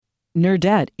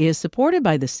Nerdette is supported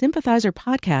by the Sympathizer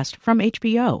podcast from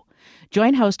HBO.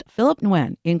 Join host Philip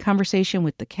Nguyen in conversation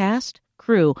with the cast,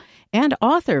 crew, and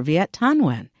author Viet Thanh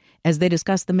Nguyen as they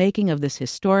discuss the making of this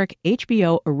historic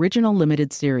HBO original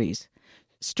limited series.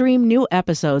 Stream new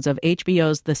episodes of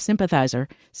HBO's The Sympathizer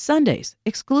Sundays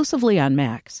exclusively on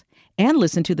Max, and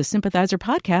listen to the Sympathizer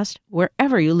podcast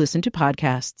wherever you listen to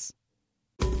podcasts.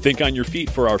 Think on your feet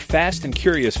for our Fast and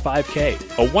Curious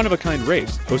 5K, a one-of-a-kind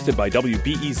race hosted by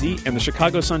WBEZ and the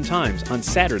Chicago Sun-Times on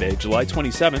Saturday, July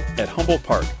 27th at Humboldt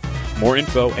Park. More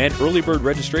info and early bird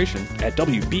registration at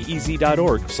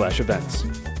wbez.org/events.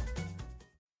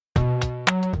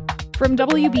 From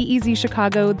WBEZ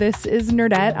Chicago, this is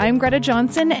Nerdette. I'm Greta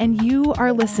Johnson, and you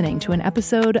are listening to an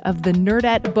episode of the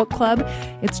Nerdette Book Club.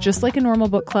 It's just like a normal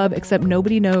book club, except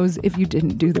nobody knows if you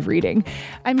didn't do the reading.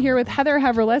 I'm here with Heather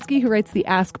Havrilesky, who writes the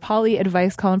Ask Polly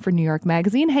advice column for New York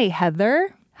Magazine. Hey,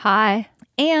 Heather. Hi.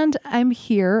 And I'm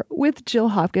here with Jill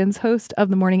Hopkins, host of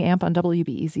The Morning Amp on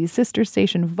WBEZ's sister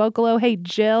station, Vocalo. Hey,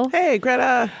 Jill. Hey,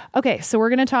 Greta. Okay, so we're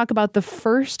going to talk about the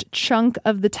first chunk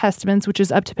of the Testaments, which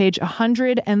is up to page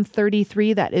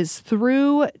 133. That is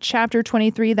through chapter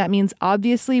 23. That means,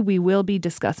 obviously, we will be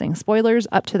discussing spoilers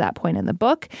up to that point in the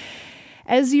book.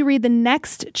 As you read the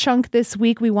next chunk this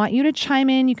week, we want you to chime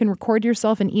in. You can record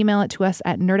yourself and email it to us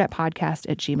at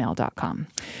nerdettepodcast@gmail.com.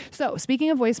 So speaking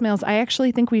of voicemails, I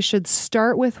actually think we should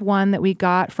start with one that we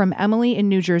got from Emily in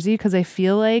New Jersey, because I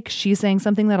feel like she's saying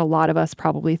something that a lot of us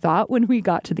probably thought when we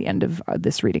got to the end of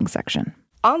this reading section.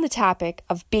 On the topic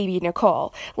of Baby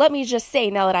Nicole, let me just say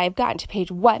now that I have gotten to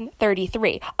page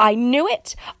 133, I knew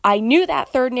it. I knew that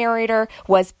third narrator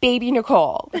was Baby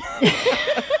Nicole.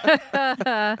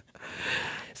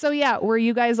 So yeah, were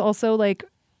you guys also like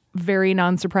very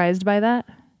non-surprised by that?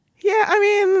 Yeah, I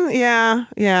mean, yeah.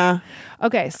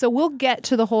 Okay, so we'll get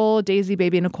to the whole Daisy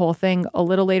Baby Nicole thing a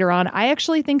little later on. I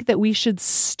actually think that we should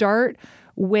start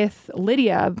with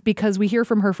Lydia because we hear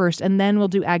from her first, and then we'll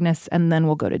do Agnes, and then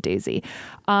we'll go to Daisy.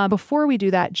 Before we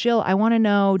do that, Jill, I want to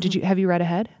know, have you read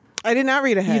ahead? I did not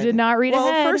read ahead. You did not read ahead?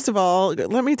 Well, first of all,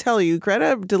 let me tell you,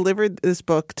 Greta delivered this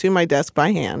book to my desk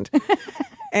by hand.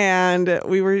 And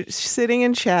we were sitting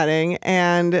and chatting,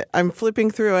 and I'm flipping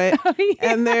through it,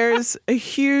 and there's a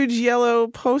huge yellow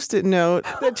Post-it note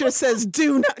that just says,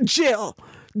 do not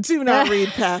read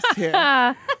past here.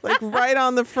 Like right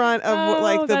on the front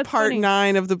of the part funny.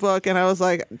 9 of the book. And I was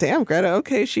like, damn, Greta,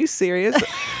 okay, she's serious.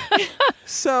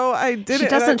 So I did it. She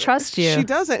doesn't trust you. She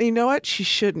doesn't. You know what? She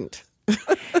shouldn't.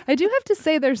 I do have to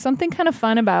say there's something kind of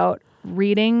fun about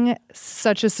reading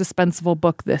such a suspenseful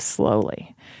book this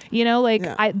slowly. You know, like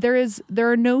Yeah.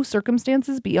 there are no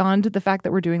circumstances beyond the fact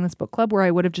that we're doing this book club where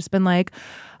I would have just been like,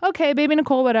 okay, Baby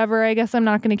Nicole, whatever. I guess I'm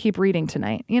not going to keep reading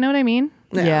tonight. You know what I mean?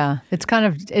 Yeah. It's kind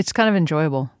of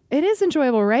enjoyable. It is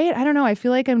enjoyable, right? I don't know. I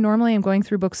feel like I'm going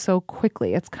through books so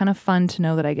quickly. It's kind of fun to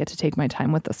know that I get to take my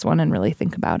time with this one and really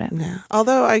think about it. Yeah.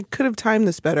 Although I could have timed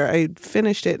this better. I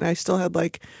finished it and I still had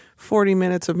like 40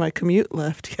 minutes of my commute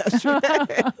left yesterday.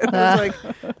 I was like,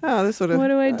 oh, this would have... What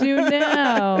do I do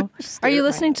now? Are you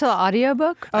listening to the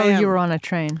audiobook? I Oh, am. you were on a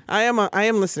train. I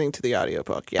am listening to the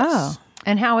audiobook, yes. Oh.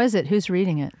 And how is it? Who's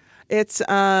reading it? It's,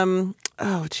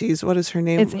 what is her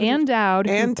name? It's Ann Dowd,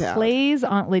 Ann who Dowd. plays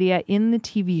Aunt Lydia in the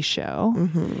TV show.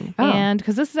 Mm-hmm. And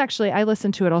because this is actually, I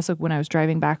listened to it also when I was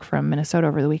driving back from Minnesota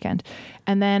over the weekend.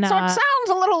 And then... So it sounds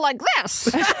a little like this.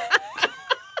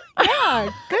 Yeah,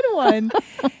 good one.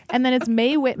 And then it's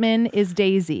Mae Whitman is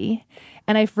Daisy.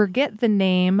 And I forget the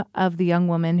name of the young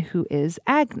woman who is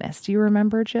Agnes. Do you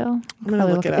remember, Jill? I'm going to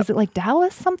look it up. Is it like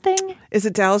Dallas something? Is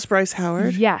it Dallas Bryce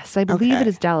Howard? Yes, I believe Okay. it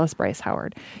is Dallas Bryce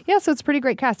Howard. Yeah, so it's a pretty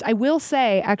great cast. I will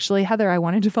say, actually, Heather, I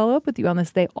wanted to follow up with you on this.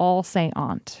 They all say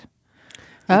aunt.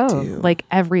 Oh. do. Like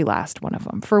every last one of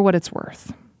them, for what it's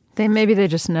worth. Maybe they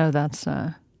just know that's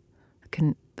the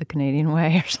Canadian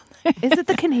way or something. Is it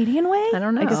the Canadian way? I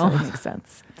don't know. I guess that makes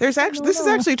sense. This is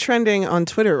actually trending on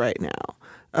Twitter right now.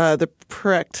 The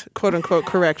correct, quote unquote,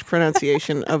 correct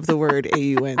pronunciation of the word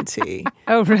AUNT.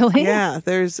 Oh, really? Yeah,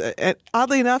 there's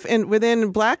oddly enough,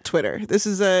 within Black Twitter,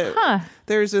 there's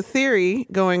a theory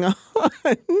going on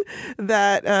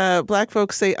that Black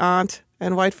folks say aunt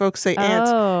and white folks say aunt,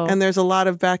 Oh. and there's a lot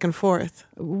of back and forth.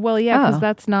 Well, yeah, because Oh.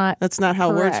 that's not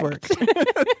how words correct. work.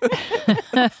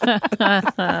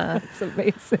 That's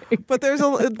amazing. But there's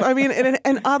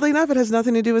and oddly enough, it has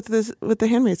nothing to do with the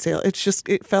Handmaid's Tale. It's just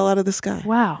it fell out of the sky.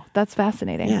 Wow, that's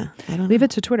fascinating. Yeah, I don't Leave know.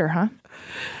 it to Twitter, huh?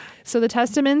 So the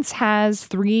Testaments has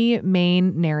 3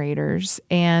 main narrators,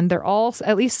 and they're all,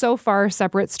 at least so far,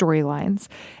 separate storylines.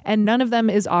 And none of them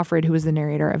is Offred, who is the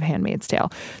narrator of Handmaid's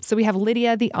Tale. So we have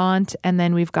Lydia, the aunt, and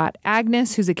then we've got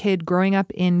Agnes, who's a kid growing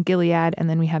up in Gilead, and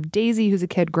then we have Daisy, who's a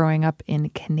kid growing up in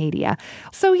Canadia.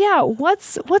 So yeah,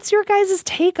 what's your guys'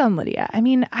 take on Lydia? I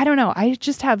mean, I don't know. I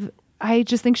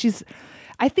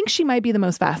think she might be the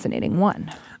most fascinating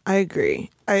one. I agree.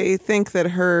 I think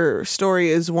that her story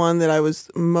is one that I was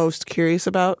most curious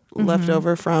about, left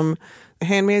over from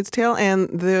Handmaid's Tale, and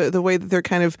the way that they're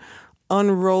kind of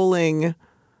unrolling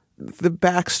the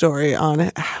backstory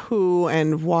on who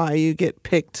and why you get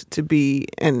picked to be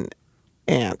an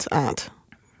aunt.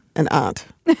 If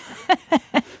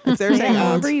they're saying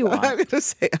aunt, I'm going to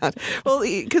say aunt. Well,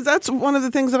 because that's one of the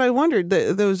things that I wondered.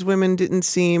 Those women didn't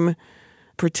seem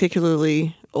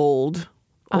particularly old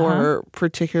or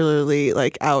particularly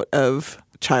like out of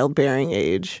childbearing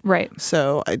age. Right.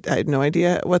 So I had no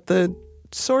idea what the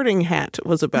sorting hat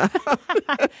was about.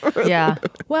 Yeah.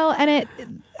 Well, and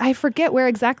I forget where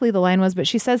exactly the line was, but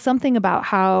she says something about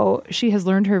how she has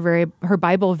learned her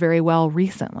Bible very well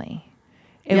recently.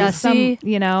 It was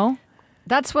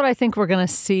that's what I think we're going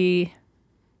to see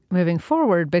moving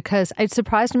forward, because it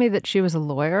surprised me that she was a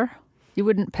lawyer. You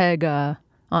wouldn't peg Aunt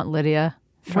Lydia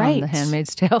from The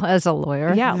Handmaid's Tale as a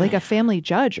lawyer. Yeah, like a family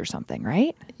judge or something,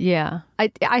 right? Yeah.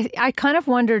 I kind of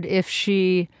wondered if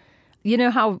she, you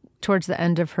know how towards the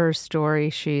end of her story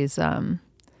she's at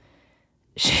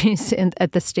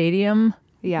the stadium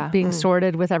being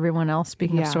sorted with everyone else,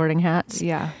 speaking of sorting hats.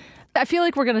 Yeah. I feel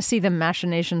like we're going to see the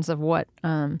machinations of what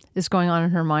is going on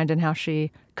in her mind and how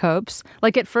she copes.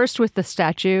 Like at first with the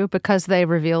statue, because they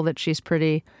reveal that she's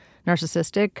pretty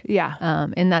narcissistic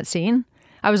in that scene.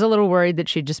 I was a little worried that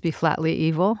she'd just be flatly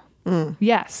evil.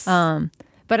 Yes.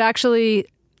 But actually,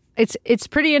 it's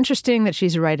pretty interesting that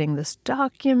she's writing this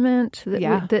document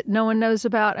that no one knows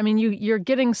about. I mean, you're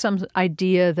getting some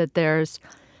idea that there's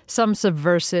some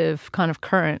subversive kind of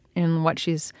current in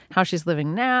how she's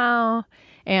living now.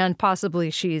 And possibly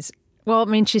she is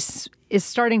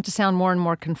starting to sound more and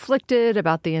more conflicted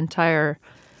about the entire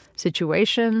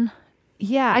situation.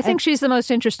 Yeah. I think she's the most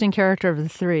interesting character of the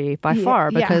 3 by far,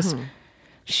 because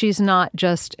she's not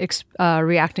just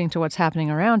reacting to what's happening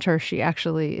around her. She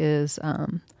actually is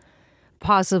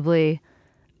possibly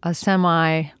a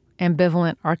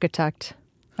semi-ambivalent architect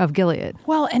of Gilead.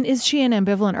 Well, and is she an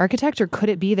ambivalent architect, or could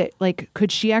it be that,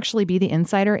 could she actually be the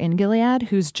insider in Gilead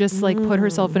who's just put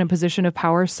herself in a position of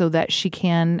power so that she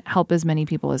can help as many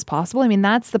people as possible? I mean,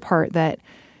 that's the part that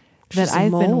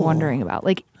I've been wondering about.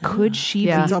 Could she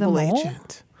be the double mole?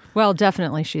 agent? Well,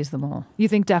 definitely she's the mole. You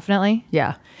think definitely?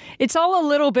 Yeah. It's all a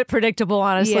little bit predictable,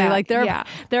 honestly. Yeah,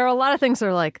 there are a lot of things that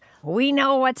are like, we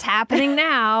know what's happening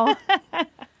now.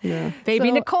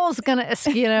 Baby Nicole's going to, it's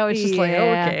just like,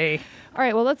 okay. All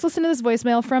right, well, let's listen to this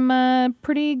voicemail from a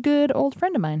pretty good old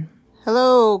friend of mine.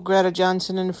 Hello, Greta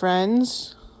Johnson and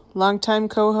friends. Longtime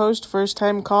co-host,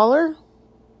 first-time caller.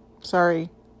 Sorry,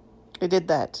 I did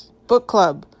that. Book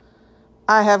club.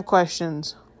 I have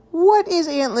questions. What is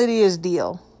Aunt Lydia's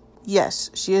deal?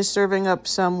 Yes, she is serving up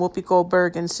some Whoopi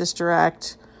Goldberg and Sister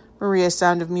Act, Maria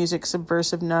Sound of Music,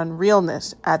 Subversive Nun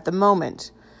realness at the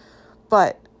moment.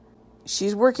 But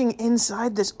she's working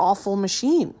inside this awful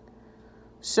machine.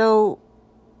 So,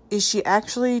 is she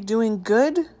actually doing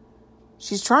good?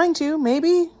 She's trying to,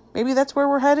 maybe. Maybe that's where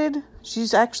we're headed.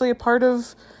 She's actually a part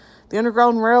of the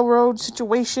Underground Railroad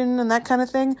situation and that kind of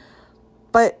thing.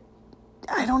 But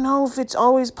I don't know if it's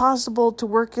always possible to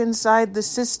work inside the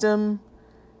system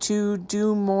to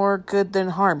do more good than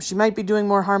harm. She might be doing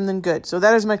more harm than good. So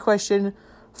that is my question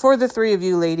for the 3 of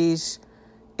you ladies.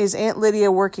 Is Aunt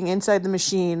Lydia working inside the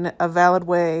machine a valid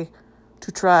way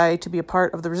to try to be a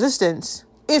part of the resistance?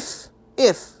 If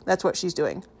that's what she's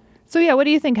doing. So yeah, what do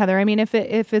you think, Heather? I mean, if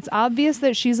it's obvious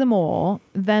that she's a mole,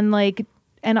 then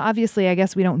and obviously I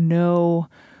guess we don't know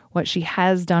what she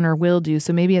has done or will do,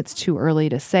 so maybe it's too early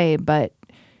to say, but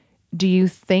do you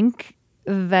think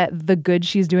that the good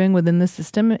she's doing within the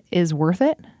system is worth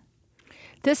it?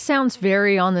 This sounds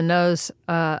very on the nose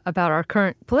about our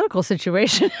current political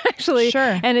situation, actually.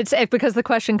 Sure. And it's because the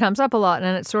question comes up a lot,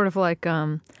 and it's sort of like,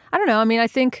 I don't know. I mean, I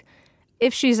think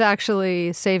if she's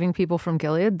actually saving people from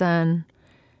Gilead, then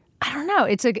I don't know.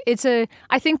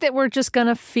 I think that we're just going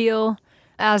to feel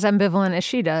as ambivalent as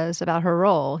she does about her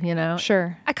role,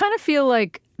 Sure. I kind of feel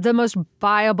like the most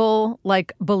viable,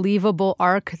 believable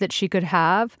arc that she could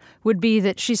have would be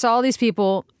that she saw all these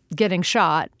people getting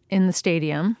shot in the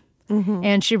stadium,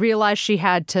 and she realized she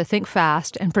had to think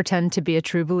fast and pretend to be a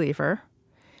true believer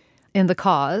in the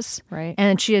cause. Right.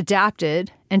 And she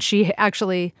adapted, and she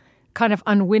actually kind of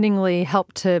unwittingly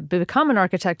helped to become an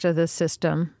architect of this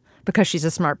system because she's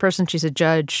a smart person. She's a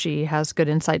judge. She has good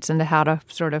insights into how to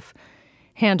sort of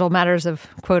handle matters of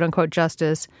quote-unquote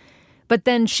justice. But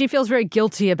then she feels very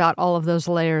guilty about all of those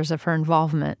layers of her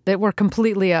involvement that were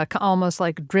completely almost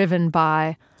like driven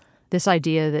by this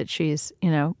idea that she's,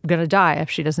 going to die if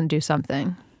she doesn't do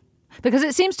something. Because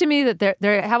it seems to me that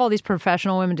they have all these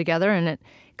professional women together, and it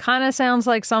kind of sounds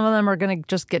like some of them are going to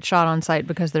just get shot on sight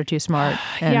because they're too smart.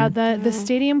 Yeah, the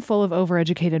stadium full of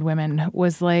overeducated women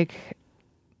was like,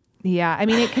 yeah, I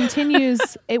mean, it continues.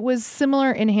 It was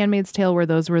similar in Handmaid's Tale where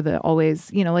those were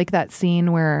always, like that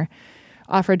scene where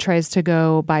Offred tries to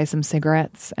go buy some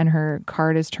cigarettes and her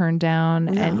card is turned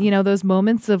down. Yeah. And, those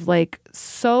moments of like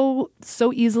so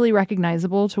easily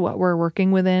recognizable to what we're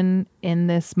working within in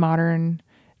this modern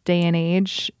day and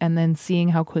age, and then seeing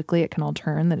how quickly it can all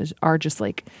turn that are just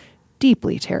like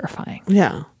deeply terrifying.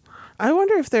 Yeah. I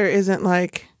wonder if there isn't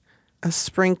like a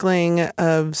sprinkling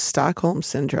of Stockholm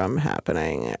syndrome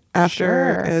happening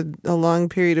after a long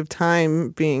period of time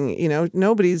being,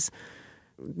 nobody's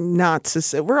not,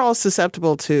 we're all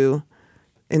susceptible to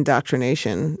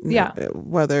indoctrination,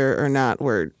 whether or not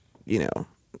we're,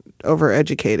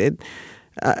 overeducated.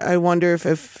 I wonder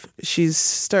if she's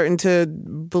starting to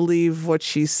believe what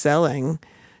she's selling,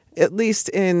 at least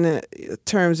in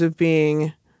terms of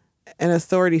being an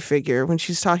authority figure, when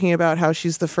she's talking about how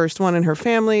she's the first one in her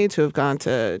family to have gone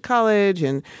to college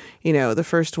and, the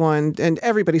first one, and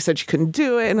everybody said she couldn't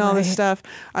do it and all this stuff.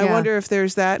 I wonder if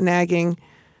there's that nagging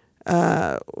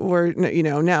where,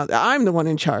 now I'm the one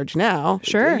in charge now.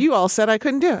 Sure. You all said I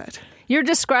couldn't do it. You're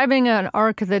describing an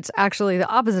arc that's actually the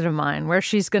opposite of mine, where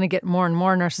she's going to get more and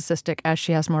more narcissistic as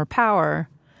she has more power.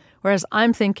 Whereas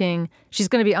I'm thinking she's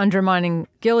going to be undermining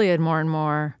Gilead more and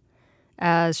more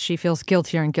as she feels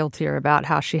guiltier and guiltier about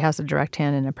how she has a direct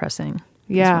hand in oppressing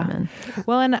these women.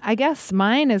 Well, and I guess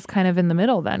mine is kind of in the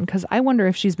middle then, because I wonder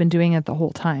if she's been doing it the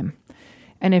whole time.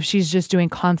 And if she's just doing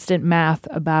constant math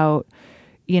about,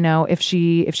 if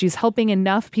she's helping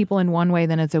enough people in one way,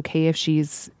 then it's okay if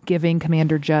she's giving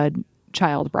Commander Judd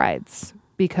child brides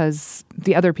because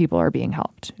the other people are being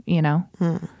helped,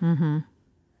 Mm-hmm.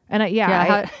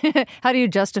 And how do you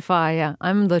justify,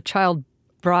 I'm the child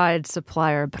bride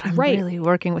supplier, but I'm really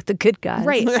working with the good guys.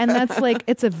 Right. And that's like,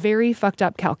 it's a very fucked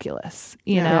up calculus,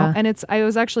 you know? And I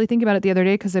was actually thinking about it the other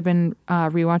day because I've been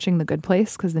rewatching The Good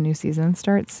Place because the new season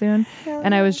starts soon.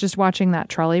 And I was just watching that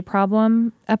trolley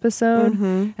problem episode.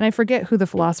 Mm-hmm. And I forget who the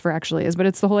philosopher actually is, but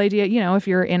it's the whole idea, if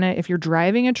you're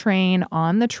driving a train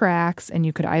on the tracks and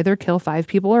you could either kill 5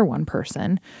 people or 1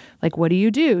 person, like, what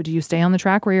do? Do you stay on the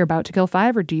track where you're about to kill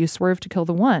 5 or do you swerve to kill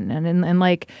the 1? And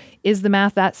like, is the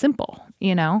math that simple?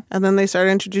 And then they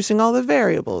started introducing all the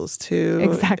variables to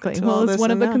exactly. To well, it's one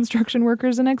of the construction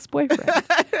workers and ex-boyfriend.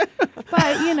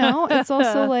 But it's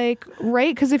also like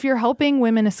because if you're helping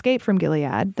women escape from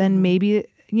Gilead, then maybe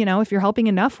if you're helping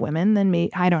enough women, then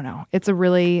I don't know. It's a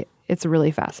really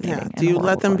fascinating. Yeah. Do you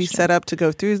let them be set up to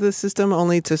go through the system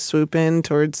only to swoop in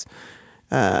towards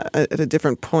at a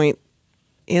different point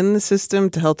in the system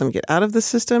to help them get out of the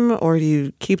system, or do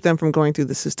you keep them from going through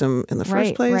the system in the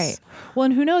first place? Right. Well,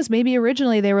 and who knows? Maybe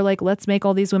originally they were like, let's make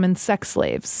all these women sex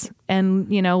slaves. And,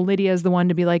 Lydia is the one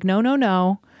to be like,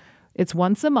 no. It's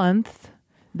once a month.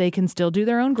 They can still do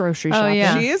their own grocery shopping.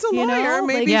 Yeah. She is a lawyer.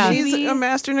 Maybe she's a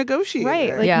master negotiator.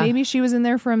 Right. Maybe she was in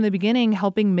there from the beginning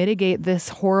helping mitigate this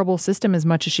horrible system as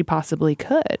much as she possibly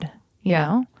could. You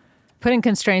know? Putting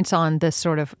constraints on this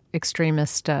sort of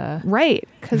extremist right,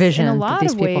 because in a lot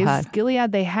of ways,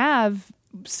 Gilead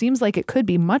seems like it could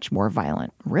be much more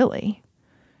violent, really.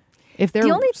 If they're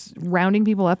rounding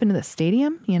people up into the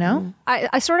stadium,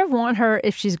 I sort of want her,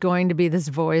 if she's going to be this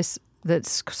voice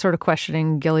that's sort of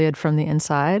questioning Gilead from the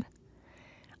inside,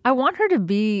 I want her to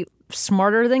be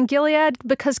smarter than Gilead,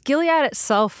 because Gilead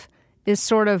itself is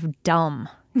sort of dumb,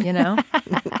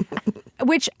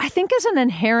 which I think is an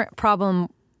inherent problem.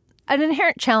 An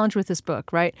inherent challenge with this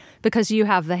book, right? Because you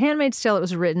have The Handmaid's Tale that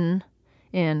was written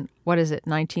in,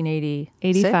 1980?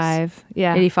 85.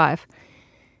 Yeah. 85.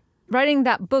 Writing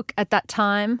that book at that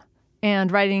time and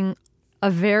writing a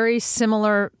very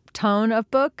similar tone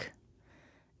of book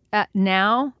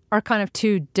now are kind of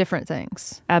two different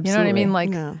things. Absolutely. You know what I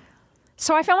mean?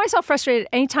 So I found myself frustrated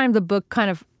anytime the book kind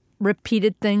of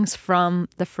repeated things from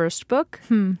the first book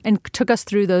and took us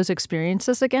through those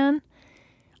experiences again.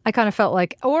 I kind of felt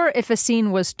like, or if a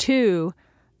scene was too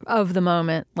of the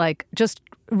moment, like just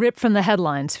ripped from the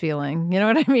headlines feeling, you know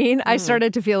what I mean? I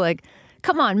started to feel like,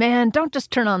 come on, man, don't just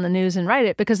turn on the news and write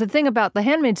it. Because the thing about The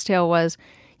Handmaid's Tale was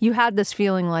you had this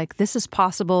feeling like this is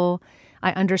possible.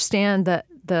 I understand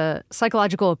the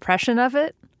psychological oppression of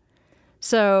it.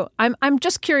 So I'm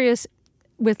just curious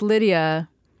with Lydia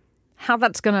how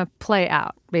that's going to play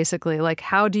out, basically. Like,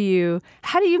 how do you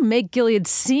make Gilead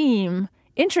seem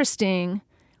interesting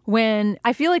when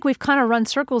I feel like we've kind of run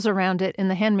circles around it in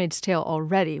The Handmaid's Tale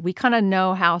already? We kind of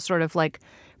know how sort of like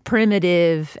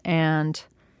primitive and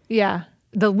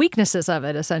the weaknesses of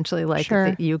it, essentially. Like,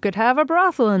 you could have a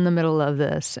brothel in the middle of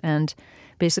this, and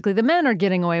basically the men are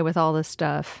getting away with all this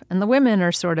stuff, and the women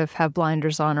are sort of have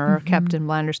blinders on or are kept in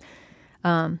blinders.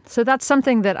 So that's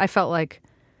something that I felt like,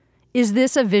 is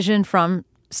this a vision from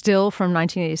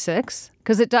 1986?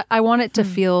 Because I want it to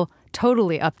feel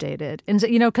totally updated. And,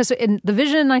 you know, because the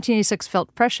vision in 1986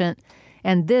 felt prescient,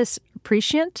 and this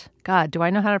prescient? God, do I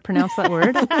know how to pronounce that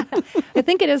word? I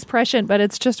think it is prescient, but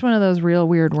it's just one of those real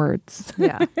weird words.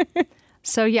 Yeah.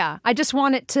 So, yeah, I just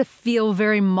want it to feel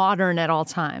very modern at all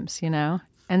times, you know?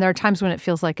 And there are times when it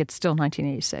feels like it's still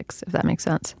 1986, if that makes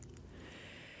sense.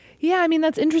 Yeah, I mean,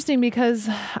 that's interesting because,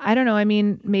 I don't know, I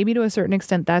mean, maybe to a certain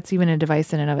extent that's even a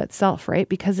device in and of itself, right?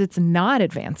 Because it's not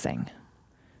advancing.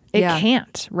 It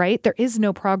can't, right? There is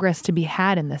no progress to be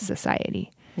had in this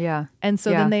society. Yeah. And so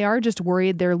then they are just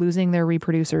worried they're losing their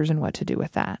reproducers and what to do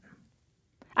with that.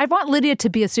 I want Lydia to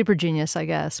be a super genius, I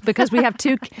guess, because we have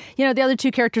two, you know, the other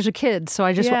two characters are kids. So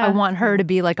I want her to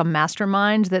be like a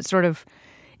mastermind that sort of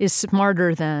is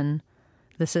smarter than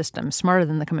the system, smarter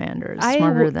than the commanders,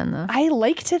 smarter than the... I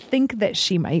like to think that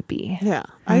she might be. Yeah.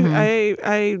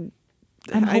 I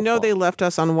know they left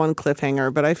us on one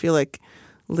cliffhanger, but I feel like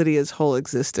Lydia's whole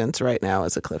existence right now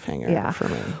is a cliffhanger for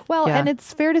me. Well, and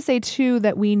it's fair to say, too,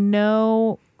 that we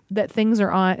know that things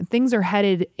are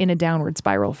headed in a downward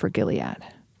spiral for Gilead.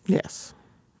 Yes.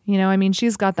 You know, I mean,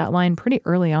 she's got that line pretty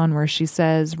early on where she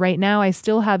says, right now I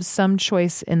still have some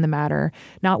choice in the matter,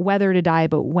 not whether to die,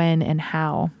 but when and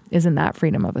how. Isn't that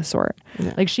freedom of a sort?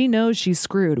 Yeah. Like, she knows she's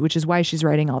screwed, which is why she's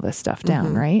writing all this stuff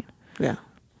down, right? Yeah.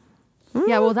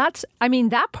 Yeah, well, that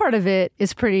part of it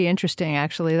is pretty interesting,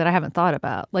 actually, that I haven't thought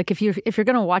about. Like, if you're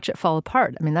going to watch it fall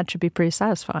apart, I mean, that should be pretty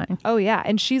satisfying. Oh, yeah.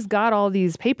 And she's got all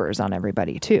these papers on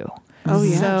everybody, too. Oh,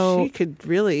 yeah. So, she could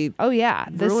really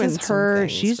this is her.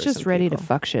 She's just ready to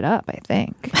fuck shit up, I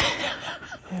think.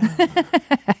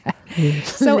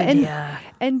 So,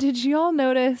 and did you all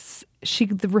notice she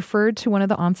referred to one of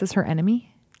the aunts as her enemy?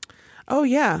 Oh,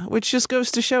 yeah, which just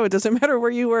goes to show it doesn't matter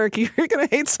where you work. You're going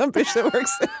to hate some bitch that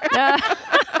works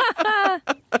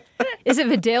there. Is it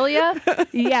Vidalia?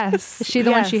 Yes. Is she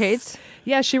the one she hates?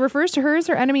 Yeah, she refers to her as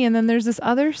her enemy. And then there's this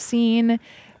other scene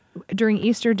during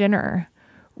Easter dinner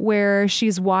where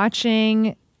she's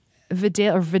watching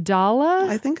Vidala.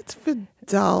 I think it's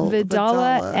Vidala.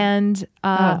 Vidala and...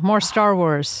 more Star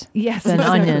Wars than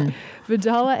Onion.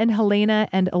 Vidala and Helena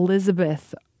and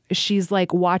Elizabeth. She's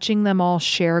like watching them all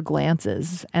share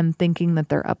glances and thinking that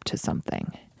they're up to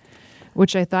something,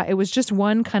 which I thought it was just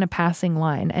one kind of passing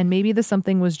line. And maybe the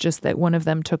something was just that one of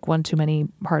them took one too many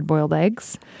hard-boiled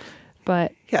eggs.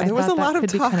 But yeah, there was a lot of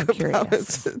talk about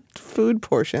food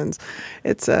portions.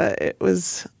 It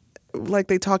was like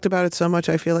they talked about it so much,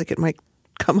 I feel like it might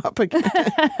come up again.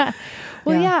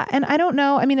 Well, yeah. And I don't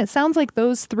know. I mean, it sounds like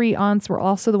those three aunts were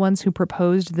also the ones who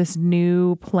proposed this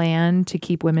new plan to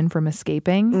keep women from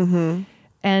escaping. Mm-hmm.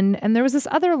 And there was this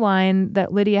other line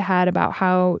that Lydia had about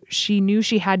how she knew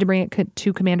she had to bring it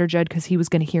to Commander Judd because he was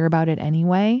going to hear about it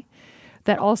anyway.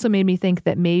 That also made me think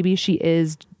that maybe she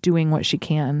is doing what she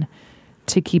can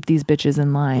to keep these bitches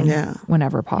in line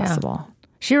whenever possible. Yeah.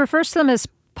 She refers to them as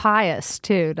pious,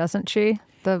 too, doesn't she?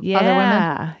 The other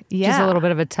women? Yeah. She's a little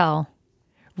bit of a tell.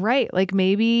 Right. Like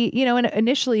maybe, you know, and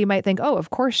initially you might think, oh,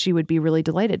 of course she would be really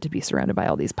delighted to be surrounded by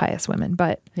all these pious women.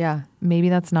 But maybe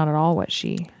that's not at all what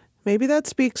she... Maybe that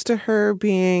speaks to her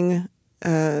being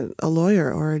a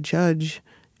lawyer or a judge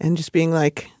and just being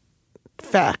like,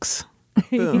 facts.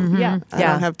 Boom. Yeah. I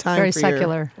don't have time Very for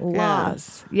secular.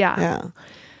 Laws. Yeah.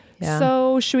 Yeah.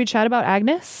 So should we chat about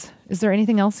Agnes? Is there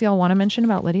anything else y'all want to mention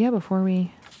about Lydia before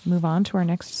we move on to our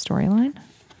next storyline?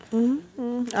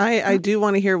 Mm-hmm. I do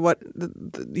want to hear what,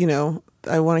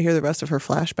 I want to hear the rest of her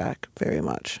flashback very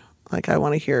much. Like I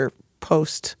want to hear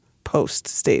post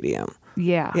stadium.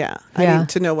 Yeah. Yeah. I need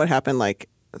to know what happened like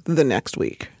the next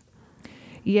week.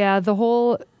 Yeah. The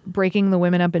whole breaking the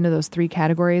women up into those three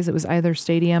categories, it was either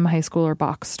stadium, high school, or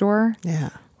box store. Yeah.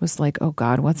 Was like, oh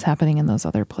God, what's happening in those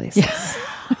other places?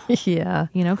 Yeah.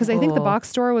 You know, because I think the box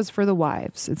store was for the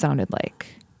wives, it sounded like.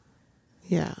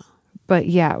 Yeah. But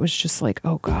yeah, it was just like,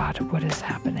 oh God, what is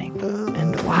happening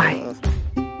and why?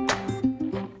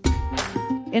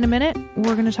 In a minute,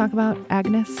 we're going to talk about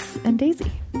Agnes and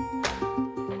Daisy.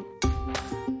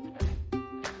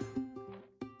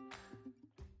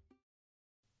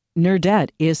 Nerdette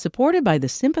is supported by the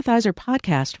Sympathizer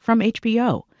podcast from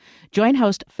HBO. Join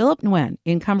host Philip Nguyen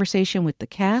in conversation with the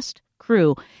cast,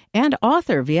 crew, and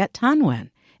author Viet Thanh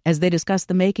Nguyen as they discuss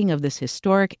the making of this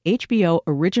historic HBO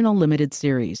original limited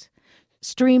series.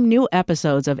 Stream new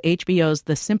episodes of HBO's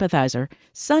The Sympathizer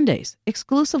Sundays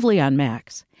exclusively on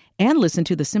Max, and listen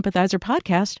to the Sympathizer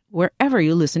podcast wherever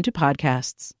you listen to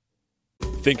podcasts.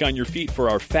 Think on your feet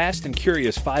for our Fast and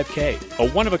Curious 5K,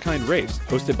 a one-of-a-kind race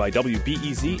hosted by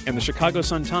WBEZ and the Chicago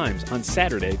Sun-Times on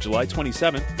Saturday, July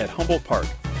 27th at Humboldt Park.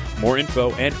 More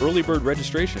info and early bird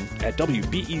registration at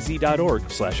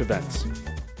wbez.org/events.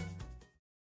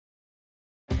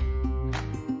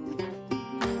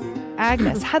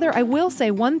 Agnes. Heather, I will say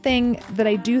one thing that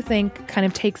I do think kind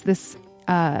of takes this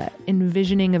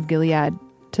envisioning of Gilead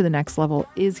to the next level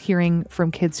is hearing from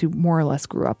kids who more or less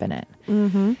grew up in it.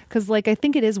 Because I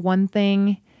think it is one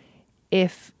thing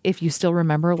if you still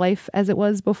remember life as it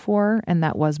was before, and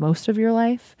that was most of your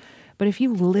life. But if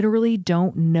you literally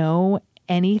don't know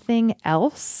anything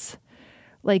else,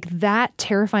 that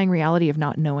terrifying reality of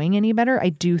not knowing any better, I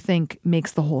do think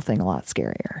makes the whole thing a lot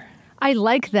scarier. I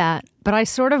like that, but I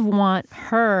sort of want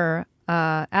her,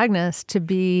 Agnes, to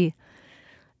be...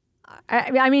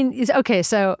 I mean, okay,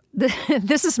 so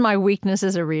this is my weakness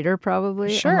as a reader,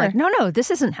 probably. Sure. I'm like, no,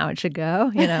 this isn't how it should go.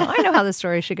 I know how the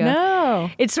story should go. No.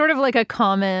 It's sort of like a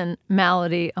common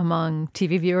malady among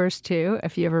TV viewers, too,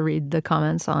 if you ever read the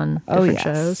comments on different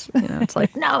shows. It's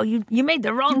like, no, you made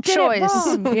the wrong choice.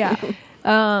 Wrong. Yeah.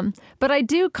 But I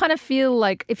do kind of feel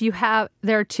like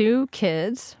there are two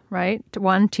kids, right?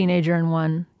 One teenager and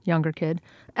one younger kid.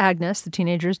 Agnes, the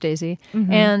teenager, is Daisy.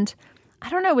 Mm-hmm. And I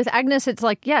don't know, with Agnes, it's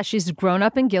like, yeah, she's grown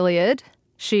up in Gilead.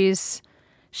 She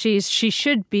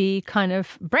should be kind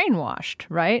of brainwashed,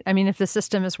 right? I mean, if the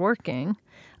system is working.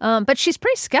 But she's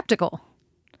pretty skeptical.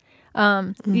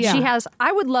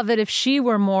 I would love it if she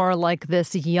were more like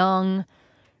this young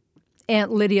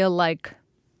Aunt Lydia-like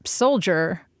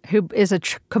soldier who is a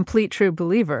complete true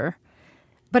believer.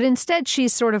 But instead,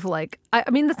 she's sort of like, I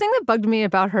mean, the thing that bugged me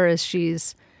about her is she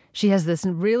has this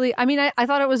really, I mean, I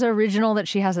thought it was original that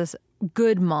she has this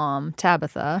good mom,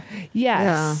 Tabitha.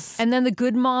 Yes. And then the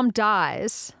good mom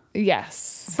dies.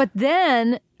 Yes. But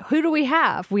then who do we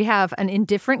have? We have an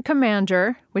indifferent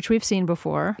commander, which we've seen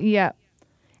before. Yeah.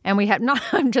 And we have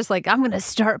I'm just like, I'm going to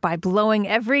start by blowing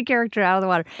every character out of the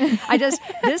water. This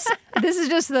is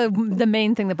just the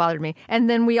main thing that bothered me. And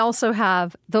then we also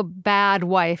have the bad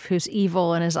wife who's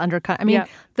evil and is undercut. I mean,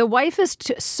 the wife is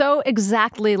so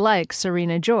exactly like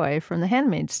Serena Joy from The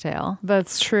Handmaid's Tale.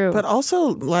 That's true. But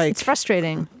also, it's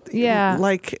frustrating. Yeah.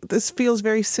 This feels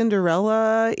very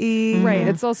Cinderella-y. Right.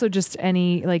 It's also just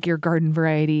any, your garden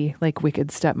variety, wicked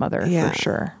stepmother, for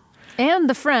sure. And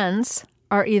the friends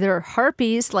are either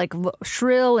harpies,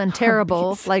 shrill and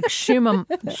terrible, like Shunammite.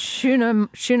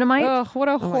 Oh, what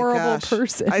a horrible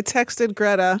person. I texted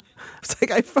Greta. I was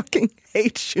like, I fucking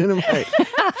hate Shunammite.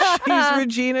 She's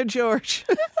Regina George.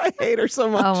 I hate her so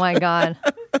much. Oh, my God.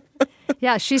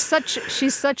 Yeah, she's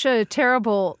such a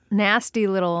terrible, nasty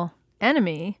little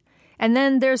enemy. And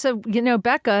then there's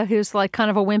Becca, who's kind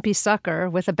of a wimpy sucker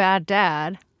with a bad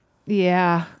dad.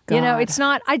 Yeah. God. It's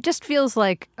not, it just feels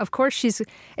like, of course it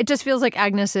just feels like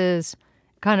Agnes is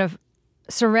kind of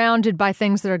surrounded by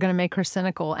things that are going to make her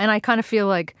cynical. And I kind of feel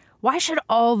like, why should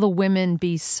all the women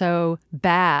be so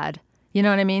bad? You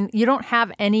know what I mean? You don't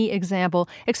have any example,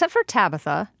 except for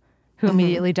Tabitha, who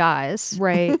immediately dies.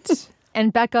 Right.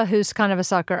 And Becca, who's kind of a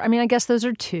sucker. I mean, I guess those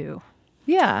are two.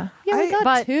 Yeah. Yeah, we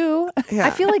got two. Yeah. I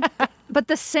feel like, but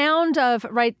the sound of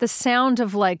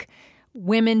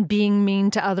women being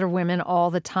mean to other women all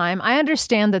the time. I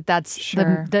understand that that's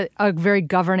a very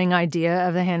governing idea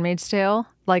of The Handmaid's Tale.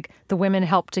 The women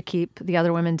help to keep the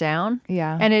other women down.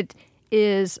 Yeah. And it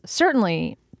is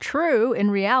certainly true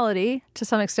in reality to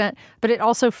some extent, but it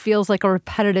also feels like a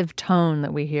repetitive tone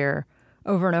that we hear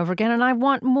over and over again. And I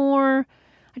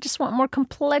just want more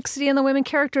complexity in the women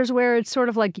characters where it's sort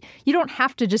of like, you don't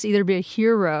have to just either be a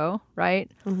hero, right?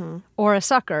 Mm-hmm. Or a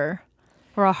sucker.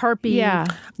 Or a harpy. Yeah.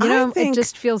 It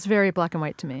just feels very black and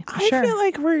white to me. I feel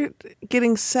like we're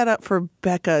getting set up for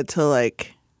Becca to,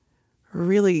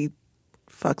 really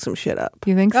fuck some shit up.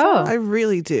 You think so? I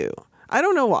really do. I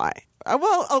don't know why.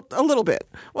 Well, a little bit.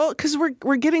 Well, because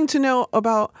we're getting to know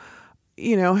about,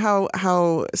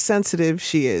 how sensitive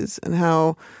she is and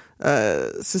how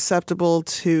susceptible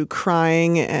to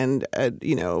crying and,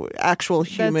 actual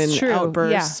human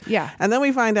outbursts. Yeah. And then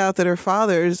we find out that her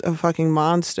father's a fucking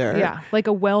monster. Yeah. Like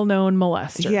a well-known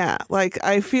molester. Yeah.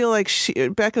 I feel like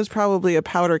Becca's probably a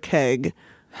powder keg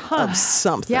of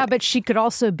something. Yeah, but she could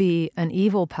also be an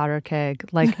evil powder keg,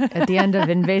 like at the end of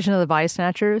Invasion of the Body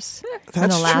Snatchers. When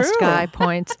the last true. guy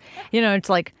points. It's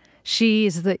like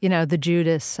she's the the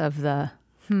Judas of the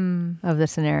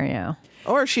scenario.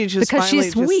 Or she just because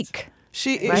she's weak.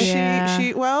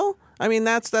 She well, I mean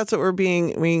that's what we're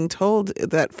being told,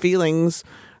 that feelings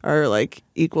are like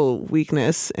equal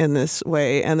weakness in this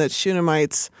way, and that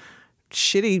Shunammite's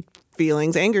shitty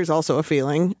feelings, anger is also a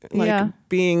feeling. Like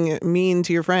being mean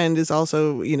to your friend is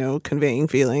also, conveying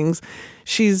feelings.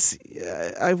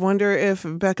 I wonder if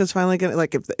Becca's finally going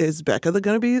to, is Becca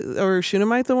going to be, or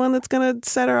Shunammite the one that's going to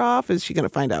set her off? Is she going to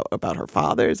find out about her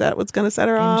father? Is that what's going to set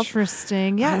her off?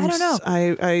 Interesting. Yeah, I don't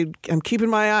know. I'm keeping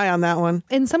my eye on that one.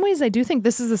 In some ways, I do think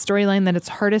this is a storyline that it's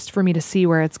hardest for me to see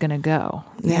where it's going to go.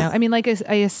 You know? I mean, I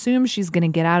assume she's going to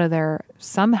get out of there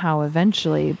somehow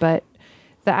eventually, but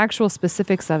the actual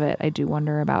specifics of it, I do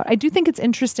wonder about. I do think it's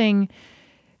interesting,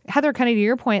 Heather, kind of to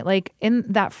your point, like in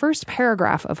that first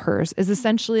paragraph of hers is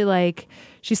essentially like,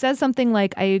 she says something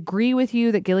like, I agree with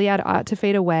you that Gilead ought to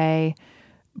fade away,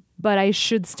 but I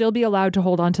should still be allowed to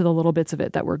hold on to the little bits of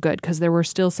it that were good, because there were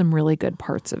still some really good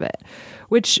parts of it,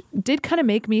 which did kind of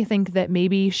make me think that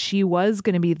maybe she was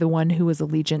going to be the one who was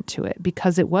allegiant to it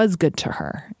because it was good to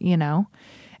her,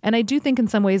 And I do think in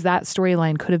some ways that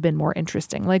storyline could have been more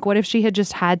interesting. Like, what if she had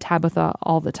just had Tabitha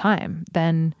all the time?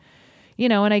 Then,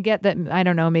 and I get that, I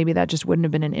don't know, maybe that just wouldn't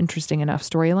have been an interesting enough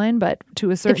storyline, but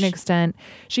to a certain extent,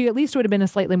 she at least would have been a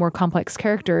slightly more complex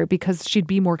character because she'd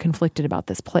be more conflicted about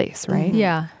this place, right? Mm-hmm.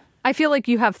 Yeah. I feel like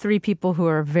you have three people who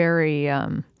are very,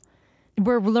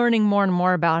 we're learning more and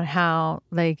more about how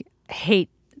they hate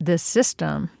this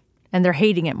system, and they're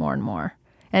hating it more and more.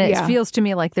 And it feels to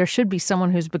me like there should be someone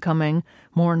who's becoming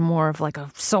more and more of like a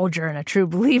soldier and a true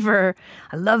believer.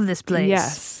 I love this place.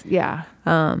 Yes. Yeah.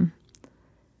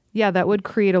 That would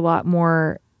create a lot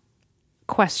more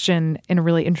question in a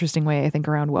really interesting way, I think,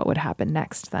 around what would happen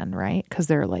next then, right? Because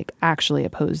they're like actually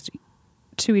opposed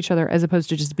to each other as opposed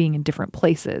to just being in different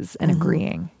places and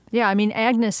agreeing. Yeah. I mean,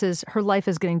 her life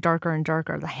is getting darker and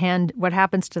darker. What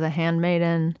happens to the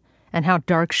handmaiden, and how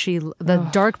dark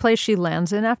dark place she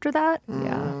lands in after that,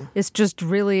 is just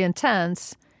really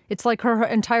intense. It's like her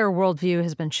entire worldview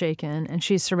has been shaken, and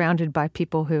she's surrounded by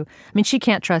people who, she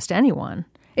can't trust anyone.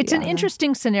 It's an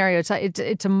interesting scenario.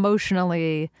 It's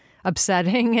emotionally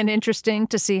upsetting and interesting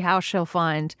to see how she'll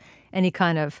find any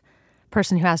kind of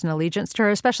person who has an allegiance to her,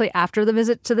 especially after the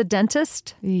visit to the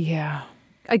dentist. Yeah.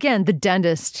 Again, the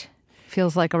dentist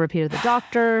feels like a repeat of the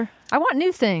doctor. I want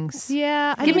new things.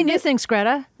 Yeah. Give me new things,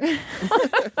 Greta.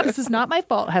 This is not my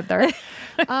fault, Heather.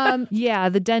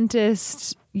 The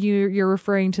dentist, you're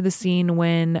referring to the scene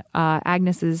when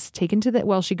Agnes is taken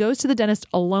she goes to the dentist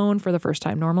alone for the first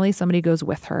time. Normally somebody goes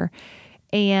with her.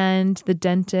 And the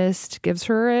dentist gives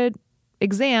her an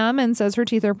exam and says her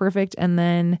teeth are perfect, and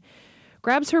then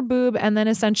grabs her boob and then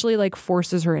essentially like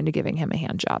forces her into giving him a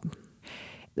hand job.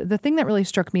 The thing that really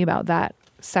struck me about that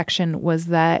section was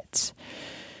that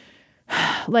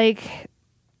like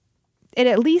it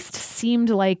at least seemed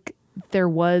like there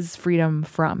was freedom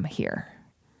from here,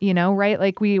 right?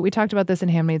 Like we talked about this in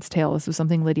Handmaid's Tale. This was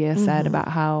something Lydia said about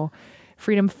how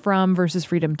freedom from versus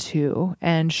freedom to.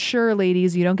 And sure,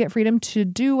 ladies, you don't get freedom to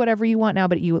do whatever you want now,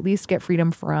 but you at least get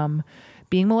freedom from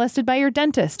being molested by your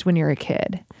dentist when you're a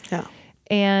kid. Yeah.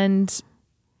 And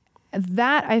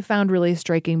that I found really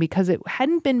striking because it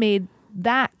hadn't been made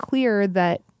that clear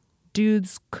that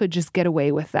dudes could just get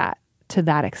away with that to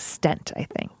that extent, I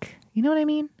think. You know what I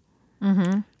mean?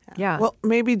 Mm-hmm. Yeah. Well,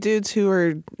 maybe dudes who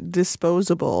are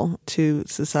disposable to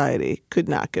society could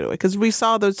not get away. Because we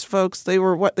saw those folks, they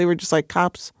were just like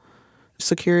cops,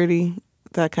 security,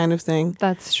 that kind of thing.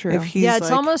 That's true.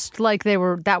 It's almost like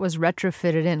that was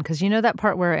retrofitted in. Because that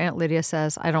part where Aunt Lydia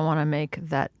says, I don't want to make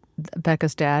that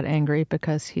Becca's dad angry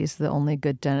because he's the only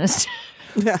good dentist.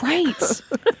 Yeah. Right.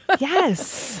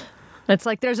 Yes. It's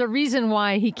like there's a reason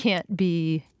why he can't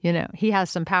be, he has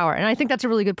some power. And I think that's a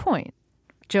really good point,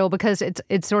 Jill, because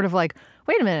it's sort of like,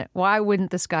 wait a minute, why wouldn't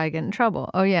this guy get in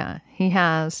trouble? Oh, yeah, he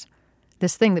has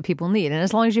this thing that people need. And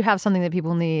as long as you have something that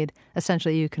people need,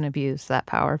 essentially you can abuse that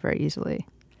power very easily.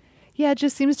 Yeah, it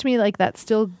just seems to me like that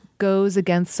still goes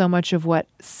against so much of what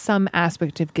some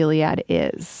aspect of Gilead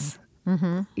is.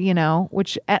 Mm-hmm.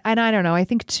 Which, and I don't know, I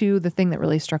think too, the thing that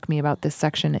really struck me about this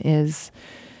section is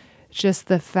just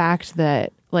the fact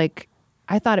that, like,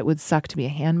 I thought it would suck to be a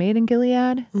handmaid in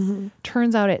Gilead. Mm-hmm.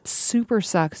 Turns out it super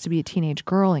sucks to be a teenage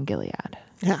girl in Gilead.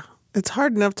 Yeah. It's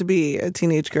hard enough to be a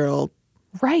teenage girl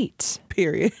Right.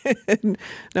 Period.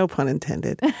 No pun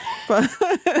intended.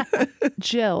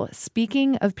 Jill,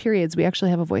 speaking of periods, we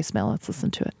actually have a voicemail. Let's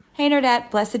listen to it. Hey, Nerdette,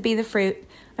 blessed be the fruit.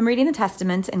 I'm reading the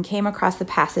Testament and came across the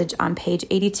passage on page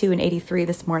 82 and 83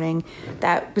 this morning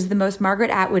that was the most Margaret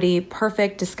Atwoody,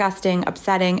 perfect, disgusting,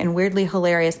 upsetting, and weirdly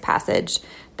hilarious passage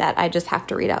that I just have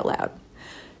to read out loud.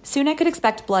 Soon I could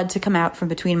expect blood to come out from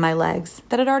between my legs.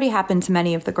 That had already happened to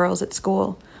many of the girls at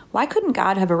school. Why couldn't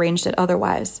God have arranged it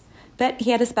otherwise? Bet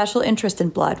he had a special interest in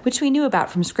blood, which we knew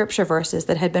about from scripture verses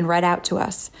that had been read out to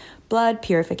us. Blood,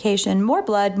 purification,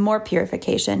 more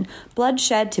purification. Blood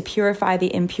shed to purify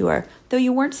the impure, though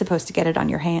you weren't supposed to get it on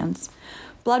your hands.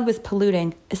 Blood was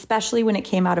polluting, especially when it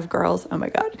came out of girls. Oh my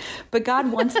God. But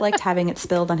God once liked having it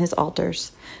spilled on his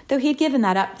altars. Though he had given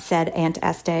that up, said Aunt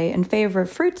Este, in favor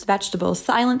of fruits, vegetables,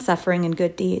 silent suffering, and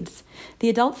good deeds. The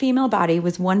adult female body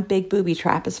was one big booby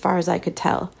trap as far as I could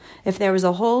tell. If there was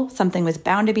a hole, something was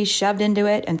bound to be shoved into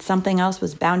it, and something else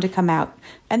was bound to come out.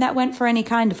 And that went for any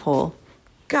kind of hole.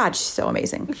 God, she's so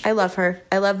amazing. I love her.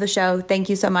 I love the show. Thank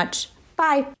you so much.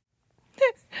 Bye.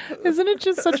 Isn't it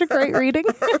just such a great reading?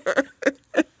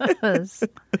 I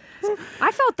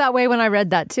felt that way when I read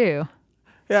that too.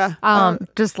 Yeah.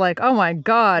 Just like, oh my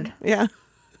God. Yeah.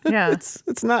 Yeah.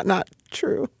 It's not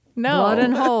true. No. Blood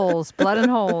and holes. Blood and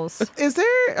holes. Is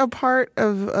there a part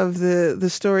of the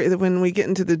story that when we get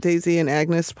into the Daisy and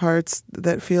Agnes parts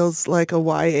that feels like a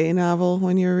YA novel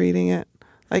when you're reading it?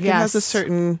 Like It has a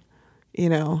certain,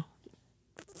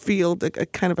 feel, a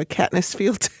kind of a Katniss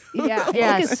feel to it. Yeah,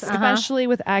 yes, especially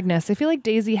with Agnes. I feel like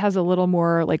Daisy has a little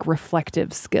more like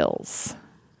reflective skills.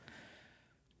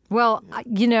 Well,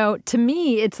 to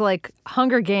me, it's like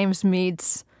Hunger Games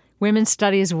meets Women's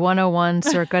Studies 101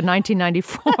 circa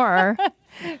 1994.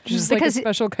 Just like a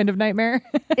special kind of nightmare.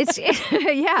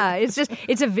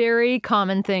 It's a very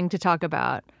common thing to talk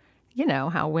about.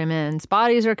 How women's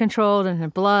bodies are controlled and their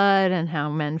blood and how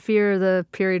men fear the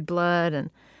period blood. And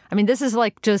I mean, this is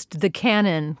like just the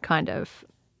canon kind of.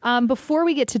 Before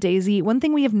we get to Daisy, one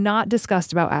thing we have not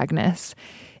discussed about Agnes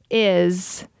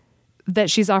is that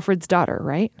she's Offred's daughter,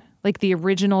 right? Like the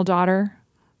original daughter.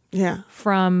 Yeah.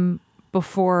 From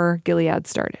before Gilead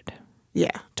started.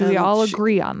 Yeah. Do we all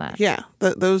agree on that? Yeah.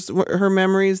 Those her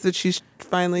memories that she's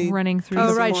finally running through.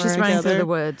 Oh, right. She's running through the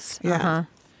woods. Yeah. Uh-huh.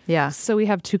 Yeah. So we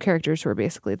have two characters who are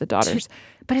basically the daughters.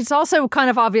 But it's also kind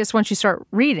of obvious once you start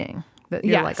reading. That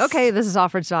you're like, okay, this is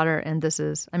Offred's daughter, and this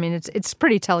is. I mean, it's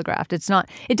pretty telegraphed. It's not.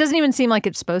 It doesn't even seem like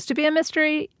it's supposed to be a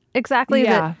mystery exactly.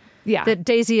 Yeah. That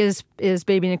Daisy is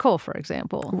baby Nicole, for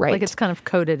example. Right. Like it's kind of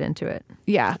coded into it.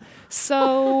 Yeah.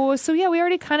 So yeah, we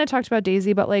already kind of talked about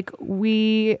Daisy, but like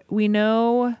we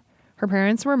know her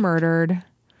parents were murdered.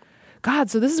 God,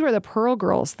 so this is where the Pearl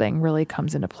Girls thing really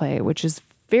comes into play, which is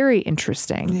very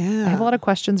interesting. Yeah. I have a lot of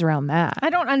questions around that. I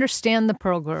don't understand the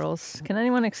Pearl Girls. Can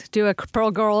anyone do a Pearl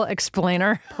Girl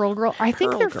explainer? Pearl Girl? I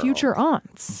think they're future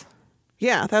aunts.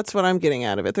 Yeah, that's what I'm getting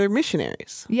out of it. They're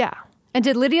missionaries. Yeah. And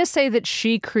did Lydia say that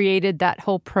she created that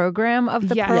whole program of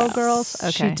the Pearl Girls?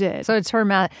 Okay. She did. So it's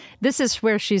her. This is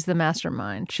where she's the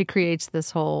mastermind. She creates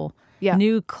this whole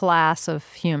new class of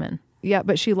human. Yeah,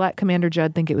 but she let Commander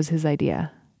Judd think it was his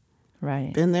idea.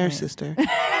 Right. Been there, sister.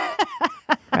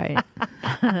 Right.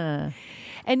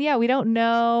 And yeah, we don't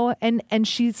know. And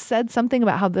she said something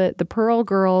about how the Pearl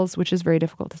Girls, which is very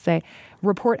difficult to say,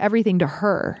 report everything to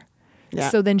her. Yeah.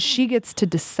 So then she gets to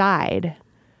decide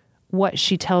what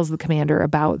she tells the commander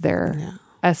about their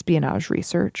espionage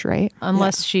research, right?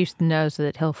 Unless she knows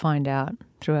that he'll find out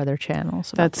through other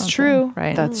channels. That's true.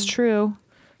 Right. That's true.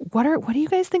 What do you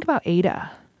guys think about Ada?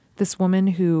 This woman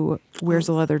who wears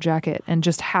a leather jacket and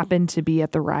just happened to be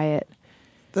at the riot.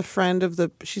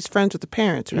 She's friends with the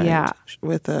parents, right? Yeah.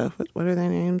 With what are their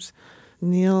names?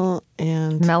 Neil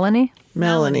and Melanie.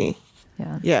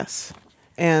 Yeah. Yes.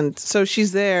 And so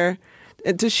she's there.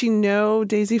 Does she know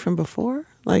Daisy from before?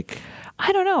 Like,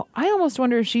 I don't know. I almost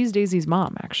wonder if she's Daisy's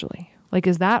mom, actually. Like,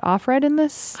 is that Offred in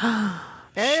this?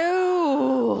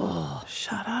 Oh,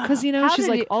 shut up. Because, she's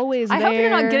like always there. I hope you're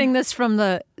not getting this from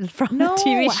the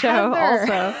TV show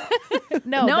Heather. also.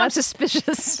 No, I'm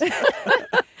suspicious.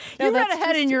 You got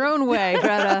ahead in your own way,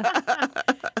 Greta.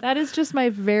 That is just my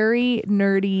very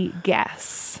nerdy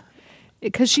guess.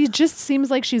 Because she just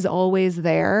seems like she's always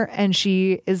there, and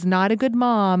she is not a good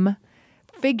mom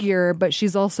figure, but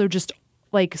she's also just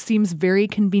like seems very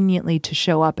conveniently to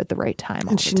show up at the right time.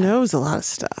 And she knows a lot of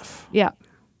stuff. Yeah.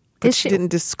 But she didn't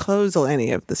disclose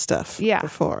any of the stuff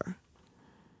before.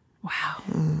 Wow.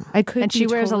 I could. And she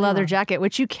wears a leather jacket,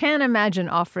 which you can imagine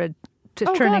Offred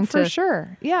turning for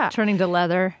sure. Yeah. Turning to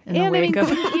leather in the wake of.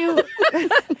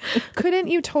 Couldn't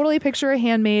you totally picture a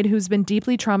handmaid who's been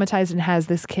deeply traumatized and has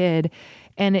this kid,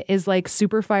 and is like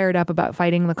super fired up about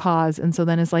fighting the cause. And so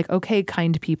then is like, okay,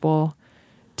 kind people,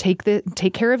 take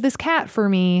care of this cat for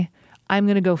me. I'm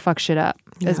going to go fuck shit up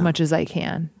as much as I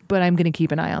can, but I'm going to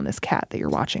keep an eye on this cat that you're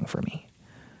watching for me.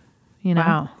 You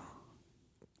know?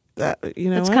 Wow.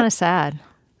 It's kind of sad.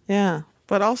 Yeah.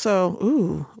 But also,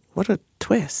 ooh, what a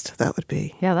twist that would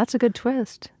be. Yeah, that's a good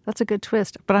twist.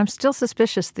 But I'm still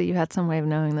suspicious that you had some way of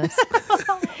knowing this.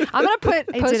 I'm going to put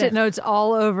Post-it notes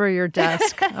all over your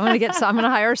desk. I'm going to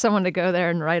hire someone to go there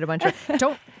and write a bunch of,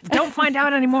 don't find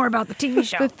out any more about the TV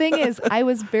show. The thing is, I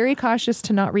was very cautious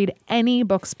to not read any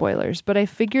book spoilers, but I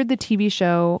figured the TV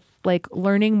show, like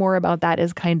learning more about that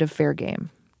is kind of fair game.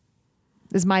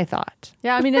 Is my thought.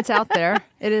 Yeah, I mean, it's out there.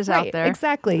 It is out there.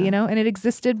 Exactly, and it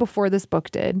existed before this book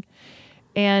did.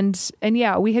 And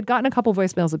yeah, we had gotten a couple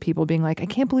voicemails of people being like, I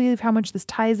can't believe how much this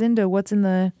ties into what's in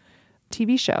the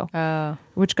TV show.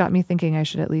 Which got me thinking I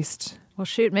should at least... Well,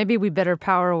 shoot, maybe we better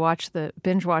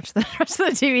binge watch the rest of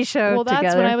the TV show Well, that's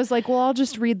together. when I was like, well, I'll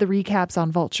just read the recaps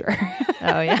on Vulture.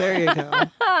 Oh, yeah. There you go.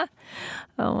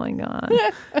 Oh, my God.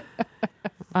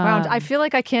 Wow, I feel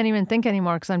like I can't even think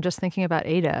anymore because I'm just thinking about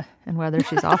Ada and whether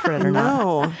she's offered it or not.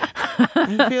 No.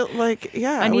 I feel like,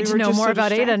 I need to know more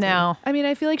about Ada now. I mean,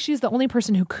 I feel like she's the only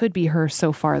person who could be her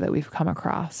so far that we've come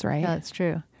across, right? Yeah, that's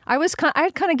true. I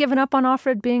had kind of given up on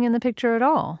Offred being in the picture at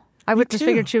all. I would just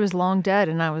figured she was long dead,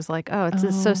 and I was like,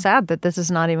 it's so sad that this is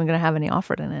not even going to have any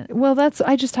Offred in it. Well,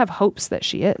 I just have hopes that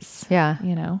she is. Yeah.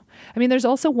 I mean, there's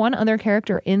also one other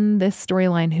character in this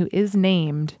storyline who is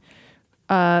named,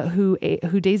 who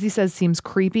Daisy says seems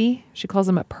creepy. She calls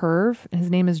him a perv, and his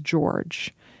name is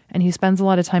George. And he spends a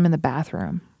lot of time in the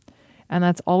bathroom. And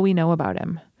that's all we know about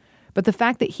him. But the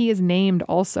fact that he is named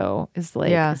also is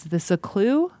like, is this a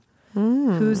clue?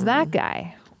 Who's that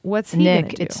guy? What's he Nick?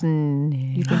 Gonna do? It's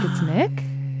Nick. You think it's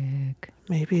Nick?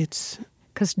 Maybe it's...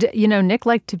 Because, Nick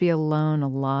liked to be alone a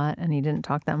lot, and he didn't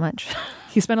talk that much.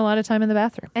 He spent a lot of time in the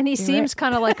bathroom. And he seems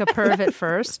kind of like a perv at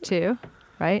first, too.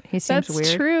 Right? He seems weird.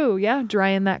 That's true. Yeah.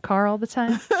 Drying that car all the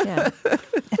time. Yeah.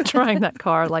 Drying that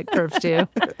car like pervs do.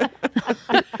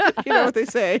 You know what they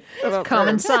say about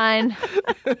common pervs. sign.